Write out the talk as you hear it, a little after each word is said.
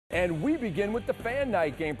And we begin with the Fan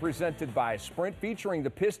Night game presented by Sprint, featuring the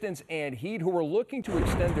Pistons and Heat, who are looking to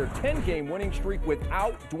extend their 10-game winning streak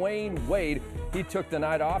without Dwayne Wade. He took the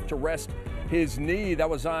night off to rest his knee. That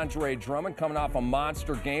was Andre Drummond coming off a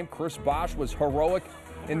monster game. Chris Bosh was heroic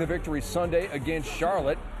in the victory Sunday against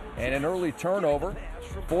Charlotte. And an early turnover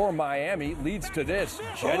for Miami leads to this.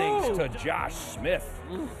 Jennings to Josh Smith.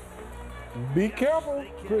 Be careful,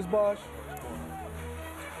 Chris Bosh.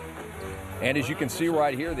 And as you can see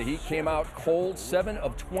right here, the Heat came out cold, 7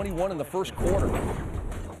 of 21 in the first quarter.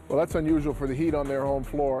 Well, that's unusual for the Heat on their home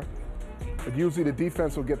floor. But usually the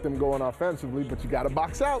defense will get them going offensively, but you got to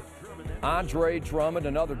box out. Andre Drummond,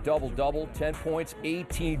 another double-double, 10 points,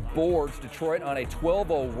 18 boards. Detroit on a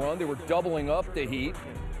 12-0 run. They were doubling up the Heat,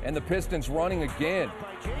 and the Pistons running again.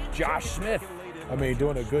 Josh Smith.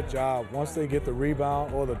 Doing a good job. Once they get the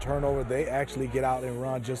rebound or the turnover, they actually get out and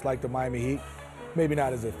run just like the Miami Heat. Maybe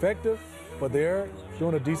not as effective, but they're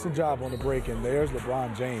doing a decent job on the break, and there's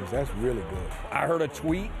LeBron James. That's really good. I heard a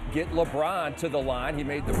tweet, get LeBron to the line. He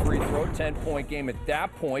made the free throw, 10-point game at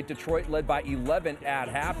that point. Detroit led by 11 at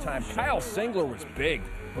halftime. Kyle Singler was big.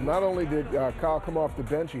 Well, not only did Kyle come off the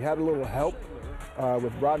bench, he had a little help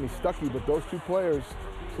with Rodney Stuckey, but those two players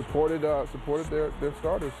supported their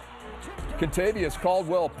starters. Contavious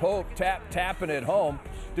Caldwell-Pope tapping it home.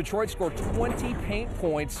 Detroit scored 20 paint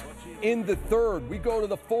points in the third. We go to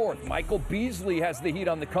the fourth. Michael Beasley has the Heat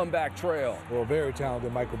on the comeback trail. Well, very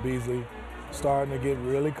talented Michael Beasley, starting to get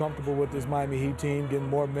really comfortable with this Miami Heat team, getting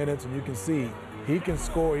more minutes, and you can see he can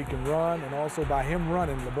score, he can run, and also by him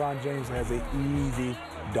running, LeBron James has an easy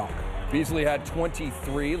dunk. Beasley had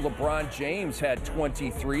 23. LeBron James had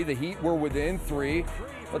 23. The Heat were within 3.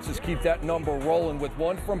 Let's just keep that number rolling with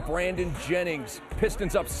one from Brandon Jennings.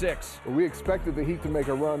 Pistons up 6. Well, we expected the Heat to make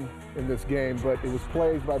a run in this game, but it was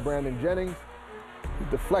plays by Brandon Jennings, the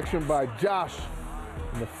deflection by Josh,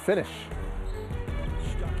 and the finish.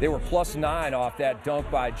 They were +9 off that dunk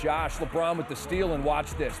by Josh. LeBron with the steal, and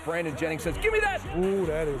watch this. Brandon Jennings says, give me that. Ooh,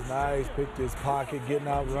 that is nice. Picked his pocket, getting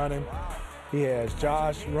out running. He has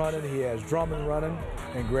Josh running, he has Drummond running,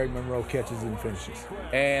 and Greg Monroe catches and finishes.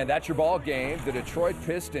 And that's your ball game. The Detroit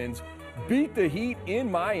Pistons beat the Heat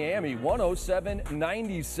in Miami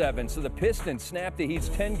 107-97. So the Pistons snapped the Heat's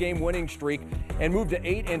 10-game winning streak and moved to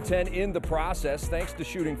 8-10 in the process, thanks to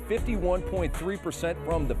shooting 51.3%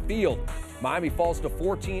 from the field. Miami falls to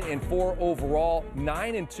 14-4 overall,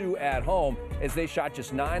 9-2 at home, as they shot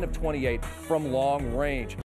just 9 of 28 from long range.